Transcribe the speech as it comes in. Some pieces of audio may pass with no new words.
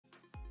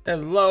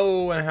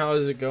Hello, and how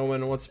is it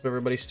going? What's up,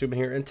 everybody? Stupid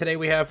here, and today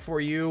we have for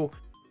you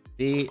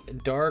the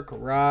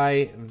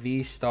Darkrai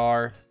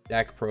VSTAR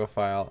deck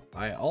profile.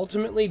 I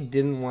ultimately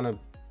didn't want to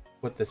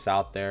put this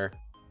out there.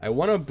 I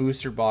won a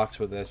booster box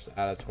with this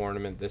at a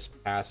tournament this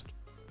past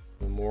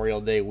Memorial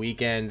Day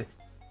weekend,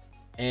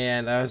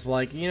 and I was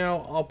like, you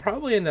know, I'll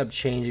probably end up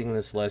changing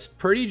this list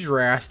pretty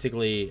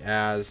drastically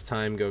as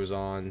time goes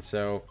on.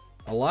 So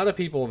a lot of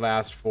people have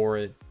asked for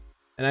it,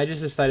 and I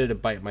just decided to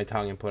bite my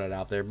tongue and put it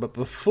out there. But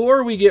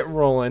before we get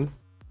rolling,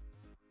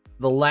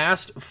 the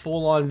last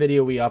full-on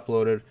video we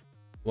uploaded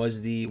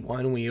was the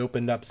one we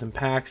opened up some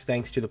packs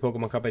thanks to the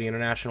Pokemon Company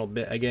International.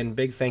 Again,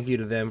 big thank you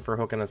to them for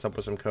hooking us up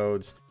with some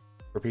codes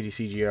for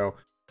PTCGO.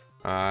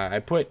 I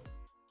put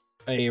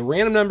a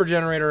random number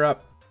generator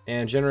up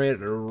and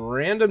generated a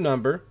random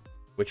number,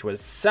 which was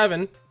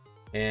 7.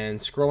 And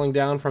scrolling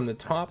down from the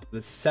top, the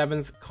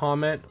 7th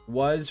comment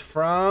was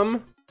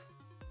from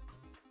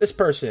this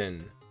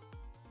person.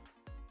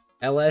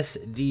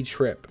 LSD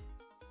Trip.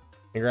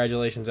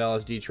 Congratulations,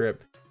 LSD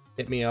Trip.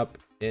 Hit me up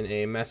in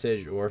a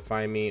message or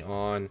find me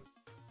on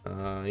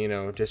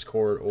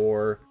Discord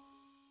or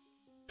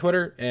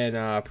Twitter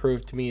and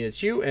prove to me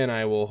it's you, and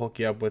I will hook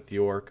you up with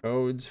your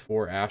codes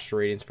for Astro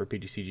Ratings for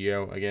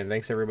PTCGO. Again,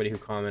 thanks to everybody who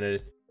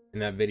commented in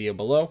that video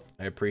below.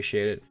 I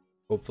appreciate it.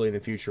 Hopefully in the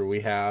future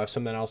we have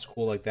something else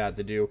cool like that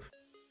to do.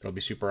 It'll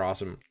be super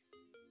awesome.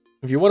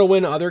 If you want to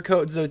win other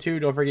codes though too,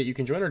 don't forget you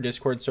can join our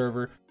Discord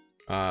server.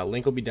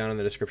 Link will be down in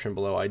the description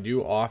below. I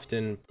do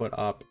often put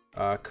up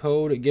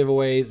code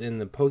giveaways in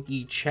the Poke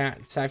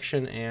Chat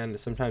section, and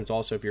sometimes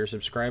also if you're a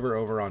subscriber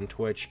over on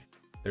Twitch,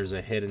 there's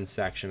a hidden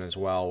section as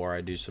well where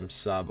I do some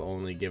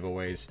sub-only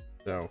giveaways.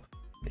 So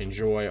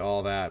enjoy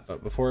all that.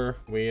 But before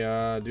we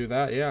do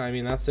that, yeah, I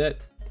mean, that's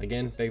it.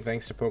 Again, big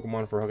thanks to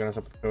Pokemon for hooking us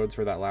up with codes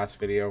for that last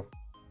video.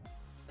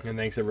 And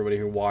thanks everybody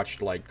who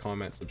watched, liked,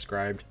 comment,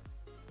 subscribed,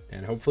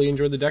 and hopefully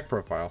enjoyed the deck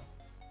profile.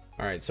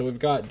 Alright, so we've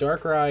got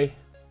Darkrai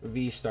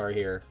VSTAR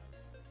here.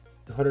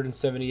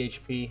 170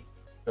 HP.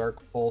 Dark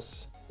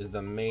Pulse is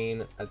the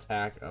main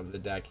attack of the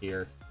deck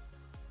here.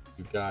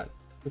 You've got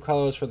 2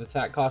 colors for the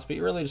attack cost, but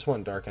you really just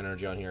want Dark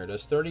Energy on here. It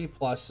does 30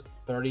 plus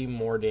 30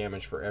 more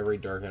damage for every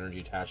Dark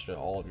Energy attached to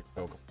all of your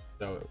Pokemon.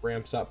 So it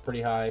ramps up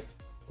pretty high.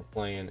 We're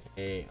playing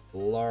a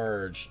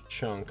large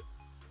chunk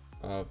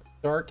of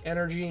Dark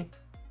Energy.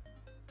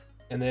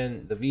 And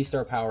then the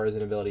VSTAR power is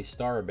an ability,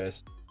 Star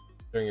Abyss.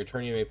 During your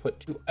turn, you may put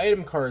 2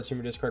 item cards from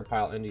your discard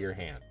pile into your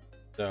hand.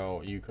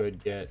 So you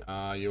could get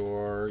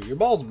your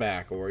balls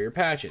back or your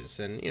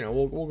patches, and you know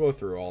we'll go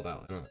through all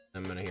that in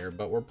a minute here.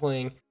 But we're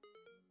playing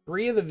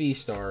 3 of the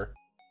VSTAR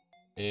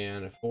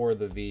and 4 of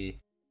the V.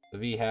 The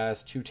V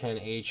has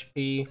 210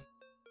 HP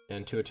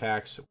and 2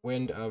 attacks.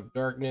 Wind of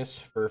Darkness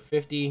for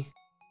 50.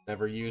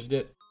 Never used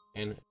it.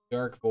 And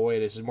Dark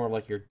Void. This is more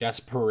like your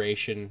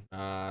desperation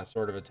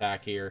sort of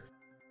attack here,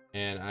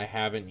 and I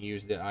haven't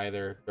used it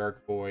either.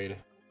 Dark Void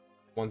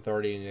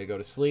 130 and you go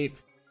to sleep.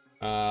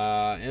 In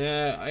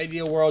an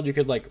ideal world, you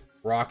could like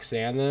rock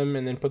sand them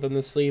and then put them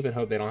to sleep and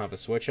hope they don't have a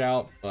switch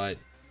out, but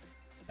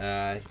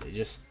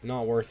just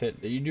not worth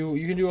it. You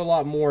can do a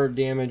lot more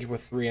damage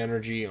with 3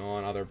 energy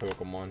on other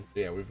Pokemon. So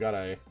yeah, we've got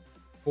a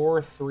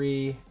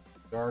 4/3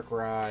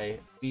 Darkrai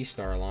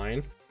VSTAR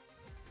line.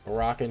 We're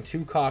rocking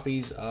 2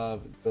 copies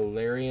of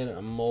Galarian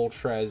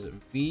Moltres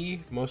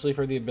V, mostly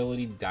for the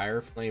ability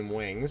Dire Flame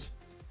Wings.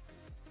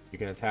 You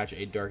can attach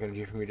a Dark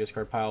Energy from your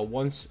discard pile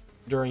once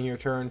during your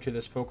turn to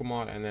this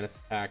Pokemon, and then its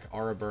attack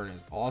Aura Burn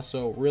is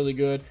also really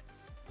good.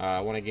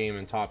 Won a game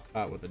in Top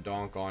Cut with a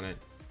donk on it.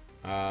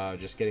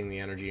 Just getting the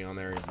energy on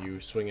there,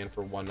 you swing in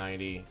for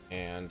 190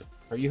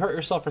 or you hurt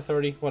yourself for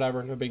 30,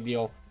 whatever, no big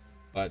deal.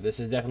 But this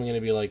is definitely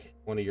going to be like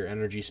one of your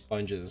energy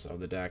sponges of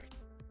the deck.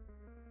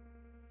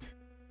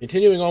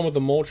 Continuing on with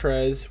the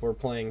Moltres, we're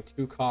playing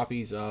 2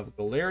 copies of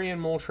Galarian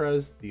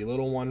Moltres, the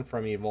little one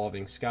from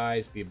Evolving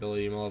Skies, the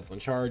ability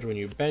Malevolent Charge. When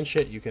you bench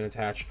it, you can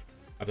attach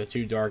up to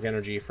 2 Dark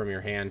Energy from your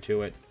hand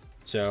to it.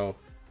 So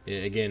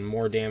again,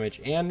 more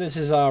damage, and this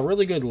is a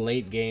really good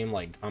late game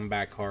like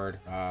comeback card.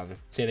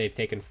 Say they've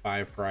taken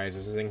 5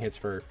 prizes. This thing hits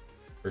for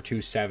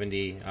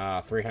 270,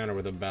 300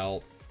 with a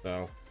belt,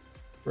 so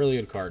really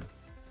good card.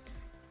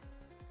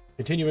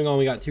 Continuing on,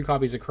 we got 2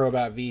 copies of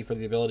Crobat V for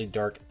the ability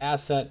Dark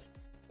Asset.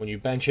 When you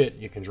bench it,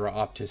 you can draw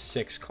up to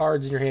 6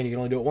 cards in your hand. You can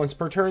only do it once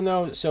per turn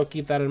though, so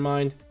keep that in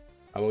mind.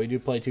 But we do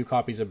play 2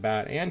 copies of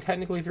Bat, and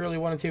technically if you really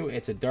wanted to,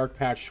 it's a Dark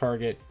Patch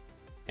target.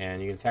 And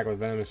you can attack with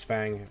Venomous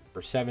Fang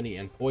for 70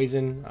 and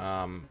Poison.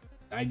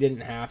 I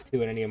didn't have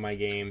to in any of my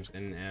games,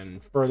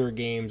 and further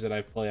games that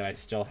I've played, I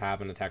still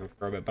haven't attacked with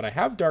Crobat, but I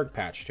have Dark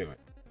Patch to it.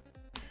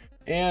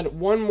 And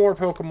one more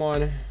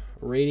Pokemon,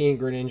 Radiant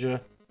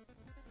Greninja.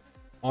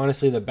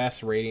 Honestly, the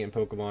best Radiant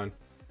Pokemon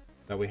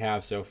that we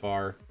have so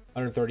far.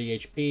 130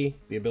 HP,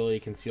 the ability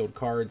Concealed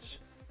Cards,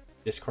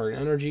 discard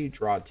energy,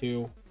 draw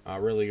 2.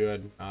 Really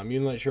good.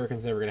 Moonlight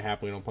Shuriken's never going to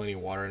happen. We don't play any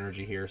water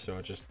energy here, so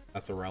it's just,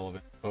 that's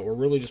irrelevant. But we're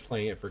really just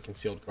playing it for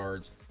concealed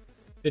cards.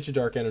 Ditch a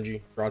Dark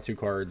Energy, draw 2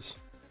 cards,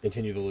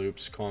 continue the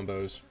loops,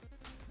 combos.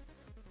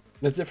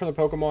 That's it for the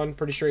Pokemon.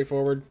 Pretty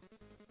straightforward.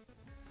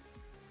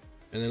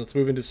 And then let's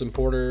move into some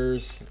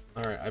porters.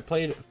 All right, I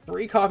played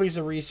 3 copies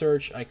of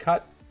Research. I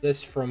cut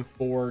this from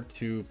 4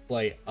 to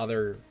play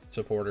other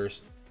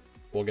supporters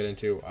we'll get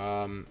into.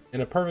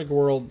 In a perfect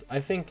world, I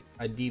think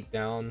deep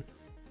down,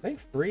 I think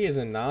 3 is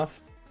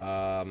enough.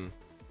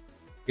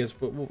 Because,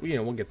 you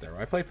know, we'll get there.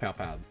 I play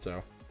Palpad,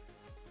 so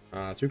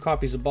 2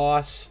 copies of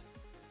Boss.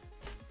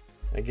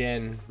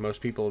 Again,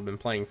 most people have been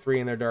playing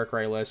 3 in their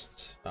Darkrai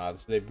lists. So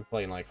they've been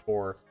playing like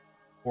 4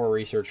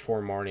 Research,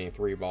 4 Marnie,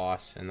 3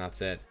 Boss, and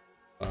that's it.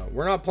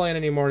 We're not playing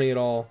any Marnie at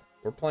all.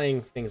 We're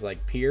playing things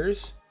like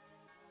Piers.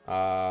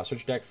 Search your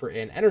deck for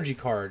an energy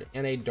card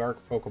and a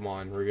dark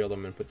Pokemon. Reveal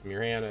them and put them in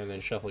your hand, and then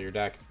shuffle your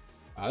deck.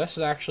 This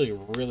is actually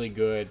really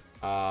good.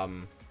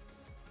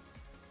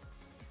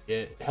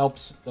 It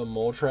helps the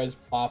Moltres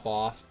pop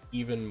off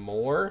even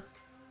more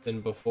than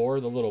before,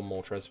 the little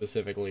Moltres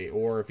specifically.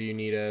 Or if you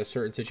need a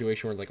certain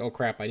situation where it's like, oh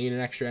crap, I need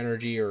an extra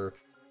energy or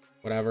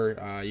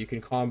whatever, you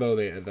can combo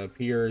the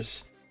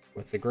Piers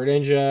with the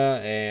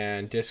Greninja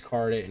and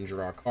discard it and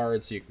draw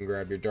cards. So you can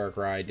grab your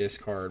Darkrai,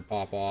 discard,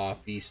 pop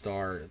off,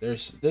 VSTAR.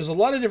 There's a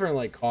lot of different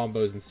like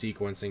combos and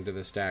sequencing to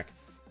this deck.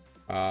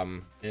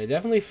 And it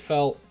definitely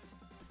felt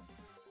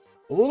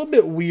a little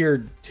bit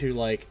weird to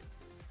like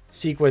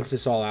sequence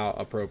this all out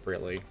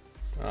appropriately.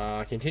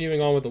 Continuing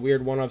on with the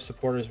weird one-of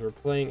supporters, we're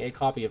playing a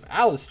copy of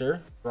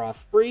Alistair. Draw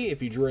 3.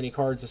 If you drew any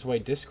cards this way,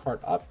 discard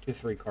up to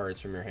 3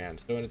 cards from your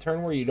hand. So in a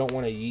turn where you don't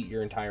want to yeet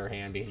your entire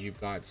hand because you've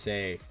got,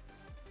 say,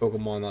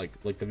 Pokemon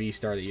like the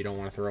V-Star that you don't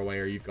want to throw away,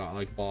 or you've got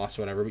like Boss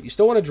or whatever, but you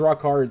still want to draw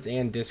cards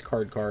and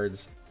discard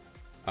cards.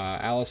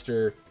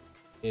 Alistair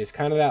is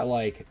kind of that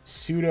like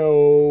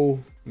pseudo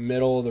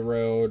middle of the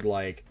road,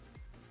 like,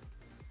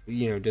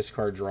 you know,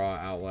 discard draw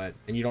outlet,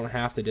 and you don't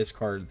have to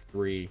discard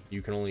 3.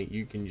 You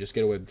can just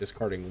get away with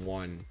discarding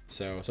 1.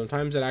 So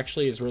sometimes it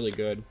actually is really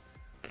good.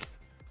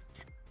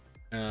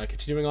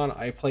 Continuing on,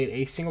 I played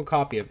a single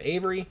copy of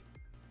Avery.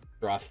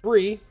 Draw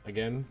 3.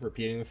 Again,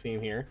 repeating the theme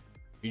here.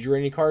 If you drew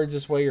any cards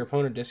this way, your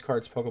opponent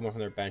discards Pokemon from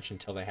their bench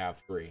until they have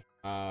 3.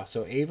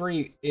 So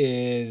Avery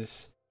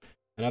is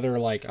another,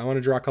 like, I want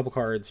to draw a couple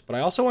cards, but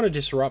I also want to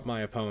disrupt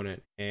my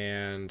opponent.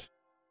 And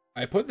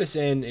I put this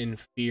in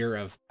fear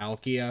of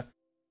Palkia,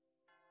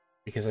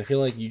 because I feel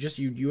like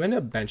you end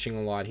up benching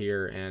a lot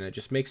here, and it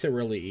just makes it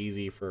really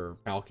easy for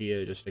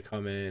Palkia just to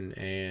come in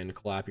and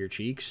clap your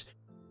cheeks.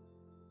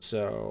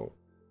 So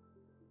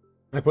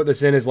I put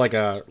this in as like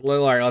a,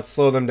 all right, let's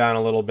slow them down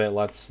a little bit.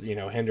 Let's, you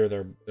know, hinder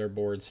their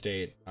board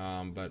state.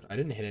 But I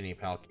didn't hit any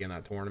Palkia in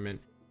that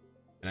tournament.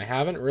 And I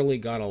haven't really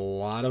got a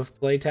lot of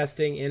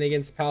playtesting in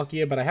against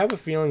Palkia, but I have a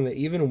feeling that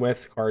even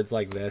with cards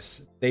like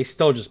this, they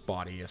still just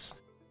body us.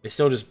 They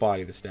still just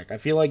body this deck. I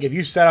feel like if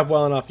you set up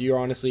well enough, you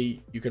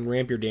can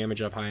ramp your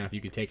damage up high enough,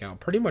 you can take out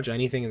pretty much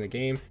anything in the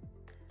game.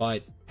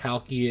 But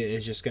Palkia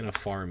is just going to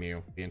farm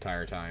you the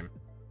entire time.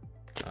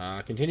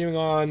 Continuing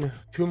on,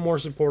 2 more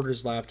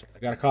supporters left. I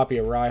got a copy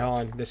of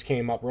Raihan. This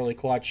came up really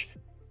clutch.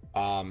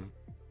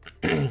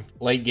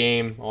 Late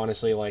game,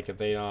 honestly, like if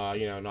they you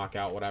know, knock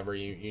out whatever,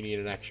 you need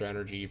an extra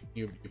energy,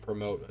 you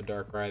promote a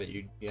Darkrai that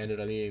you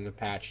ended up needing the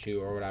patch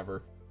to or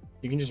whatever,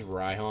 you can just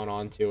Raihan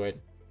onto it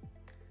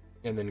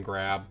and then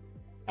grab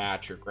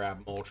patch or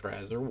grab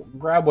Moltres or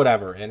grab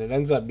whatever, and it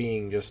ends up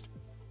being just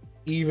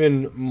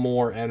even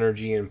more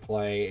energy in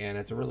play, and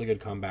it's a really good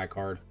comeback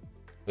card.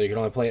 So you can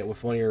only play it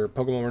with one of your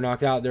Pokemon were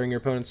knocked out during your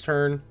opponent's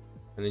turn,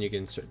 and then you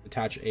can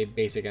attach a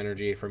basic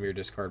energy from your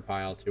discard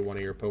pile to one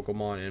of your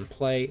Pokemon in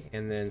play,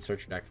 and then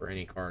search your deck for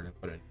any card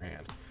and put it in your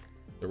hand.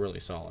 They're really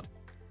solid.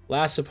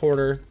 Last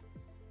supporter,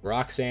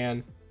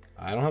 Roxanne.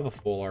 I don't have a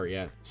full art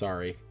yet,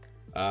 sorry.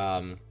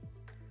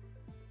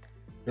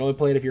 You only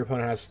play it if your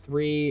opponent has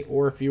 3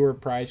 or fewer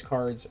prize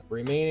cards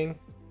remaining.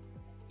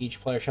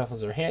 Each player shuffles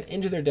their hand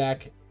into their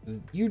deck.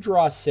 You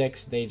draw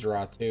 6, they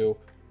draw 2.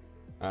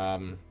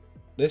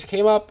 This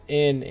came up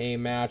in a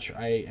match.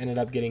 I ended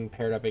up getting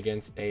paired up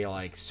against a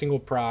like single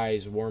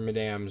prize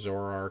Wormadam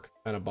Zoroark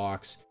kind of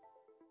box,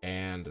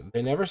 and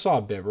they never saw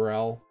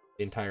Bibarel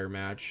the entire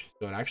match,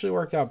 so it actually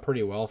worked out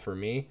pretty well for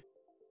me.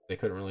 They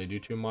couldn't really do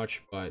too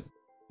much, but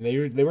they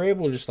were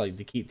able to just like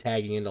to keep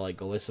tagging into like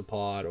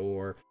Golisopod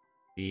or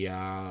the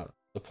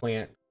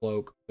plant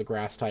cloak, the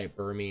grass type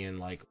Burmy, and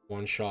like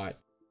one shot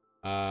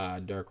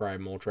Darkrai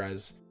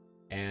Moltres,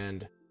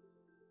 and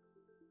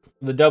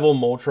the double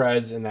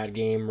Moltres in that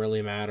game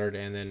really mattered.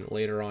 And then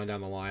later on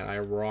down the line, I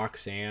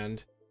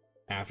Roxanned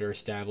after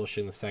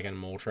establishing the second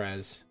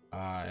Moltres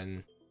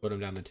and put him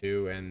down to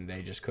 2, and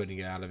they just couldn't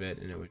get out of it,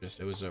 and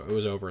it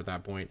was over at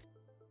that point.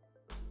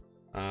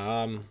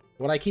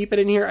 Would I keep it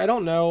in here? I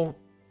don't know.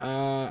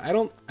 I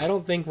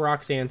don't think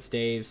Roxanne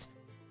stays.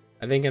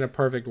 I think in a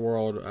perfect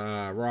world,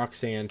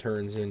 Roxanne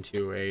turns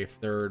into a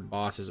 3rd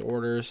Boss's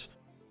Orders,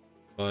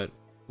 but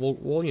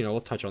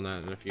we'll touch on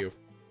that in a few.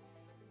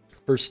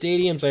 For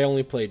stadiums, I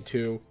only played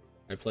 2.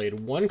 I played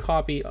 1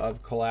 copy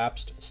of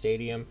Collapsed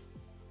Stadium.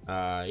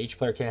 Each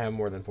player can't have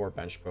more than 4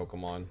 bench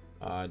Pokemon.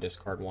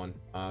 Discard 1.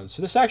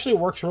 So this actually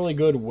works really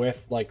good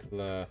with like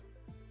the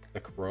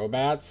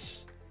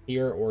Crobats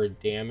here or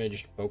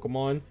damaged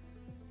Pokemon.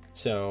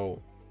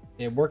 So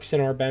it works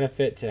in our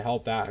benefit to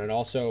help that, and it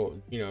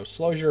also, you know,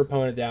 slows your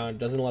opponent down,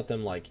 doesn't let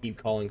them like keep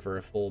calling for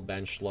a full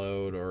bench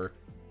load, or,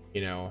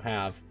 you know,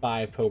 have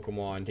 5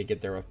 Pokemon to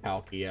get there with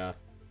Palkia.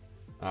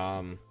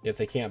 If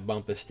they can't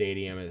bump the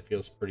stadium, it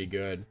feels pretty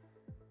good.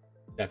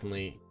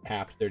 Definitely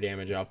capped their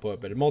damage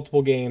output, but in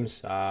multiple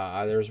games,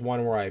 there's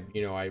one where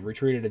I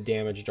retreated a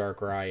damaged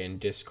Darkrai and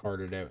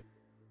discarded it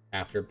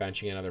after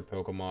benching another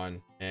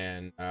Pokemon,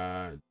 and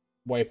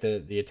wiped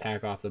the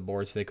attack off the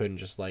board so they couldn't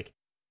just like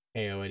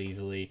KO it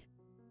easily.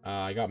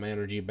 I got my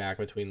energy back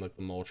between like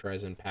the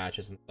Moltres and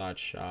patches and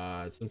such.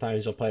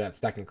 Sometimes you'll play that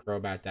second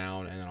Crobat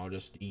down, and then I'll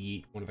just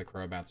yeet one of the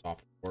Crobats off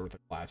the board with a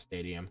Clash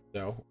Stadium.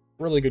 So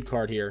really good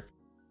card here.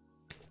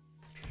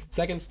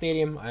 Second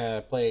stadium,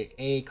 I play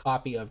a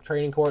copy of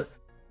Training Court.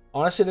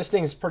 Honestly, this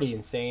thing's pretty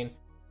insane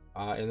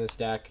in this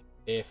deck.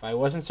 If I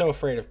wasn't so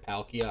afraid of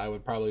Palkia, I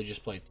would probably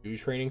just play 2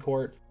 Training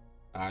Court.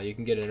 You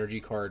can get an energy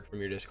card from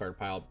your discard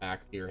pile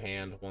back to your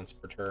hand once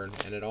per turn,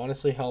 and it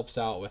honestly helps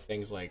out with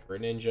things like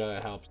Greninja.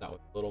 It helps out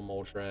with little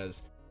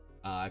Moltres.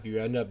 If you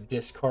end up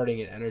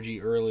discarding an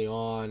energy early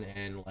on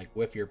and like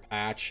whiff your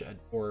patch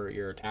or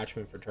your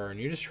attachment for turn,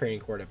 you just Training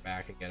Court it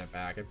back and get it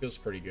back. It feels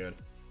pretty good.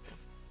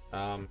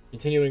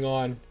 Continuing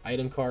on,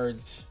 item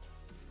cards.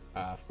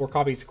 4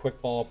 copies of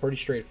Quick Ball, pretty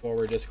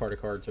straightforward. Discard a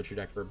card, search your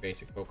deck for a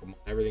basic Pokemon.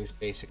 Everything's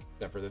basic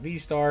except for the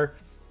V-Star.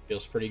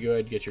 Feels pretty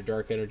good. Get your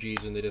Dark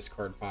Energies in the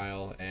discard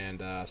pile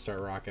and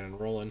start rocking and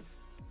rolling.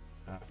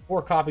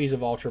 4 copies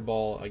of Ultra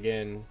Ball,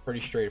 again,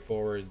 pretty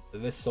straightforward.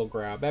 This will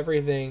grab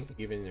everything,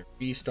 even your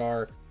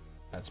V-Star.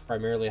 That's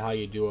primarily how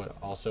you do it.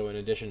 Also, in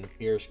addition to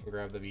Pierce, can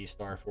grab the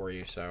V-Star for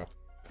you, so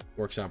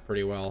works out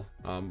pretty well.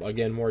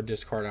 Again, more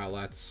discard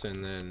outlets,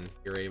 and then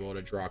you're able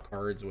to draw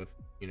cards with,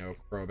 you know,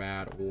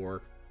 Crobat,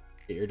 or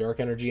get your Dark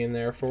Energy in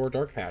there for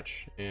Dark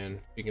Patch. And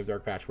speaking of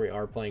Dark Patch, we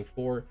are playing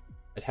 4.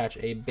 Attach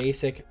a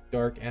basic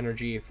Dark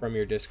Energy from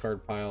your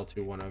discard pile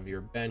to one of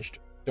your benched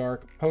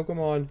Dark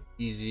Pokemon.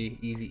 Easy,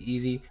 easy,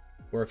 easy.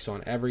 Works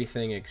on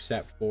everything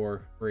except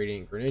for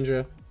Radiant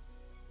Greninja.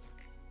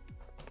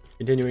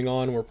 Continuing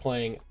on, we're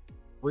playing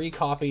 3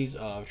 copies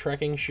of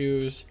Trekking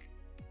Shoes.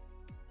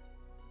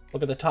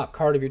 Look at the top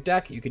card of your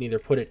deck. You can either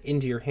put it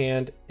into your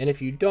hand, and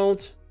if you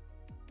don't,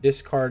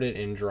 discard it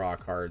and draw a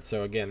card.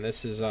 So again,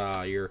 this is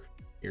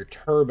your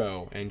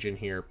turbo engine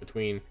here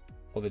between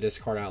all the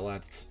discard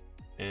outlets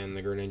and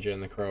the Greninja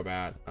and the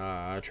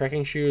Crobat.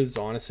 Trekking Shoes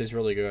honestly is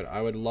really good.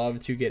 I would love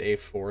to get a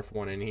 4th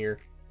one in here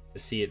to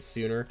see it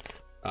sooner.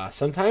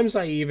 Sometimes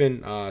I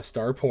even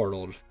Star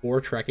Portaled 4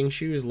 Trekking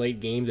Shoes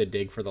late game to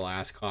dig for the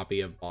last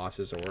copy of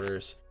Boss's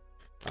Orders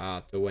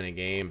to win a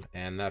game,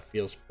 and that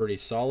feels pretty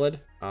solid.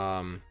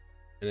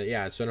 And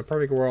yeah, so in a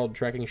perfect world,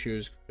 Trekking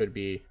Shoes could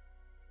be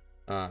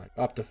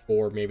up to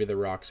 4. Maybe the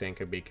Roxanne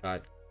could be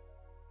cut.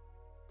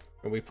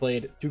 And we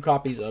played 2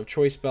 copies of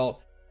Choice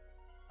Belt.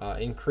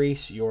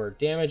 Increase your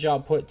damage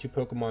output to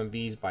Pokemon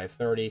Vs by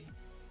 30.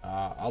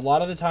 A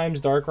lot of the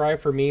times Darkrai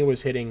for me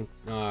was hitting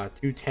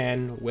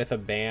 210 with a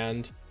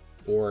band,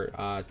 or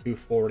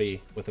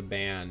 240 with a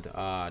band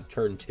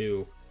turn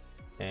 2.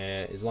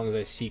 As long as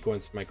I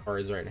sequenced my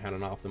cards right and had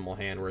an optimal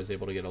hand where I was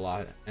able to get a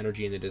lot of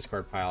energy in the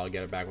discard pile,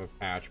 get it back with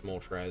Patch,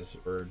 Moltres,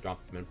 or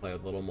dump them and play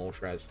with little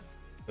Moltres.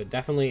 But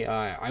definitely,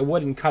 I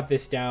wouldn't cut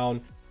this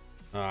down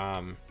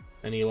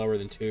any lower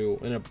than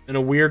 2. In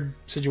a weird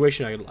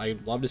situation,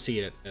 I'd love to see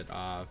it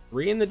at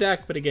 3 in the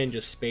deck, but again,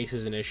 just space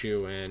is an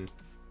issue, and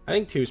I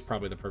think 2 is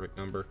probably the perfect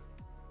number.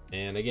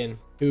 And again,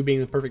 2 being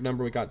the perfect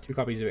number, we got 2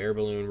 copies of Air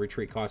Balloon.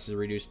 Retreat cost is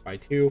reduced by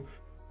 2.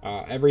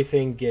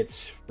 Everything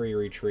gets free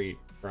retreat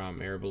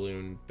from Air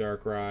Balloon.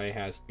 Darkrai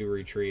has 2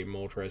 retreat,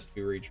 Moltres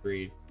 2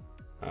 retreat.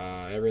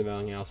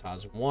 Everything else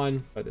has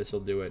 1, but this will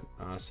do it.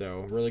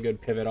 So really good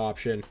pivot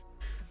option.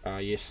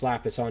 You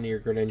slap this onto your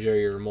Greninja,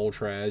 your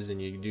Moltres,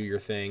 and you do your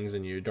things,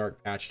 and you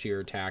Dark Patch to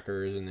your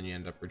attackers, and then you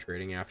end up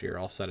retreating after you're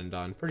all said and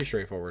done. Pretty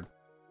straightforward.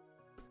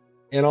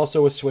 And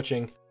also with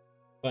switching,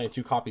 playing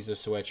 2 copies of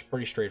Switch,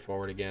 pretty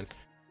straightforward again.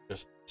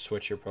 Just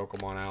switch your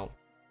Pokemon out.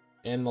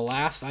 And the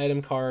last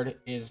item card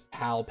is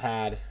Pal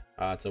Pad.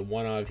 It's a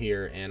one-of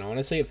here, and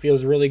honestly it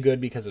feels really good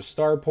because of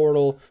Star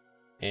Portal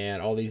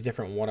and all these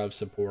different one-of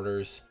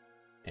supporters,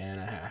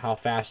 and how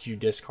fast you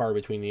discard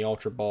between the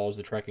Ultra Balls,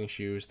 the Trekking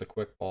Shoes, the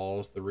Quick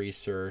Balls, the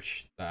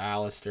Research, the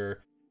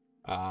Alistair.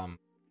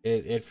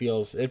 It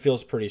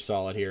feels pretty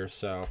solid here.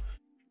 So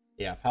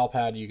yeah, Pal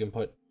Pad, you can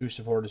put 2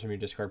 supporters from your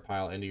discard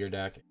pile into your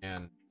deck,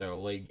 and so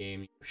late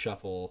game you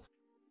shuffle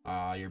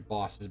your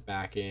bosses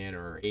back in,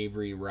 or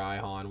Avery,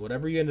 Raihan,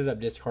 whatever you ended up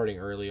discarding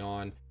early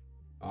on.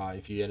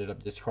 If you ended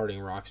up discarding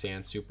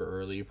Roxanne super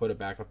early, you put it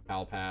back with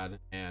Pal Pad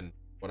and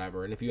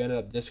whatever. And if you ended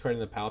up discarding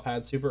the Pal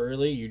Pad super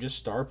early, you just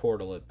Star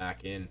Portal it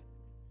back in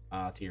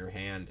to your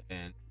hand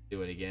and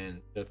do it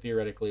again. So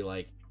theoretically,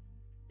 like,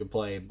 you could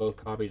play both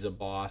copies of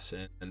Boss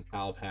and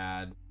Pal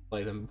Pad,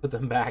 play them, put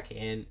them back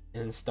in,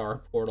 and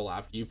Star Portal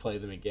after you play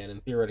them again,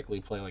 and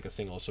theoretically play like a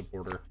single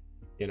supporter,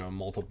 you know,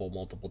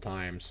 multiple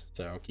times.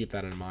 So keep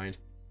that in mind.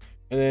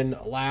 And then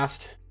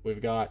last,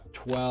 we've got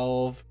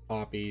 12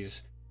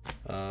 copies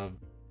of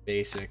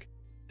basic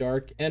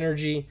Dark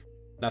Energy.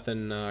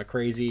 Nothing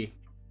crazy.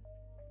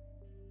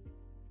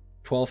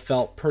 12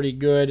 felt pretty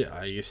good.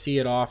 You see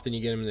it often.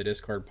 You get them in the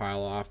discard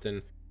pile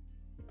often.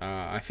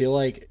 I feel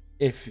like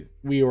if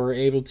we were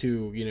able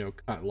to, you know,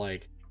 cut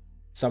like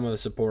some of the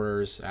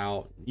supporters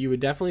out, you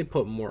would definitely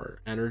put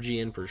more energy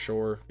in for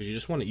sure, because you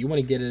just want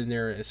to get it in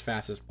there as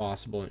fast as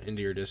possible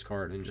into your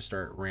discard and just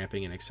start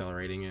ramping and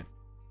accelerating it.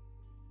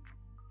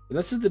 And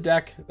this is the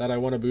deck that I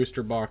want a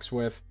booster box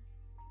with.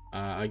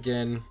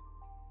 Again,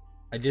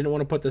 I didn't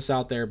want to put this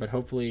out there, but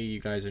hopefully you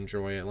guys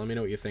enjoy it. Let me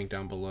know what you think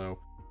down below.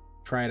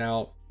 Try it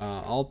out.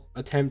 I'll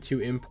attempt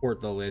to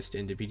import the list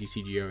into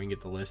PTCGO and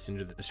get the list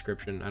into the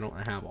description. I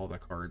don't have all the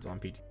cards on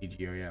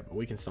PTCGO yet, but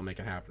we can still make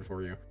it happen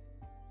for you.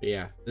 But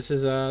yeah, this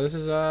is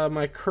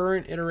my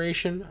current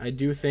iteration. I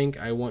do think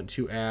I want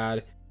to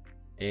add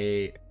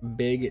a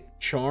big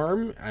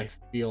charm. I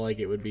feel like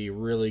it would be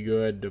really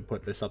good to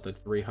put this up to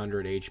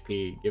 300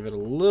 HP. Give it a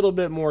little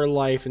bit more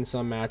life in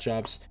some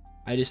matchups.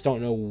 I just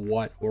don't know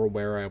what or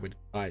where I would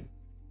cut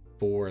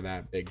for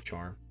that big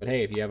charm. But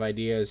hey, if you have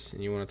ideas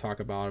and you want to talk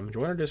about them,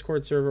 join our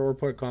Discord server or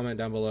put a comment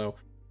down below.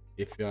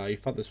 If you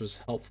thought this was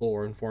helpful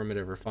or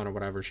informative or fun or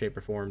whatever shape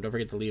or form, don't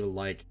forget to leave a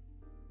like,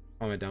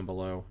 comment down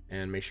below,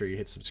 and make sure you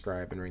hit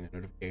subscribe and ring the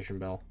notification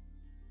bell.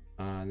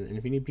 And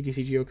if you need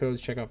PTCGL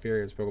codes, check out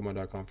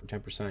FuriouSPokemon.com for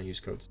 10%.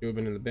 Use code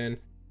STUBIN in the bin.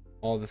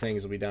 All the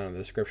things will be down in the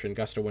description.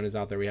 Gust of Wind is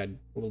out there. We had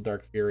a little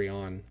Dark Fury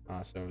on,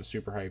 so I was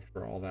super hyped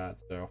for all that.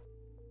 So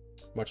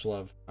much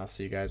love. I'll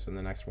see you guys in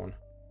the next one.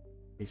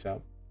 Peace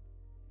out.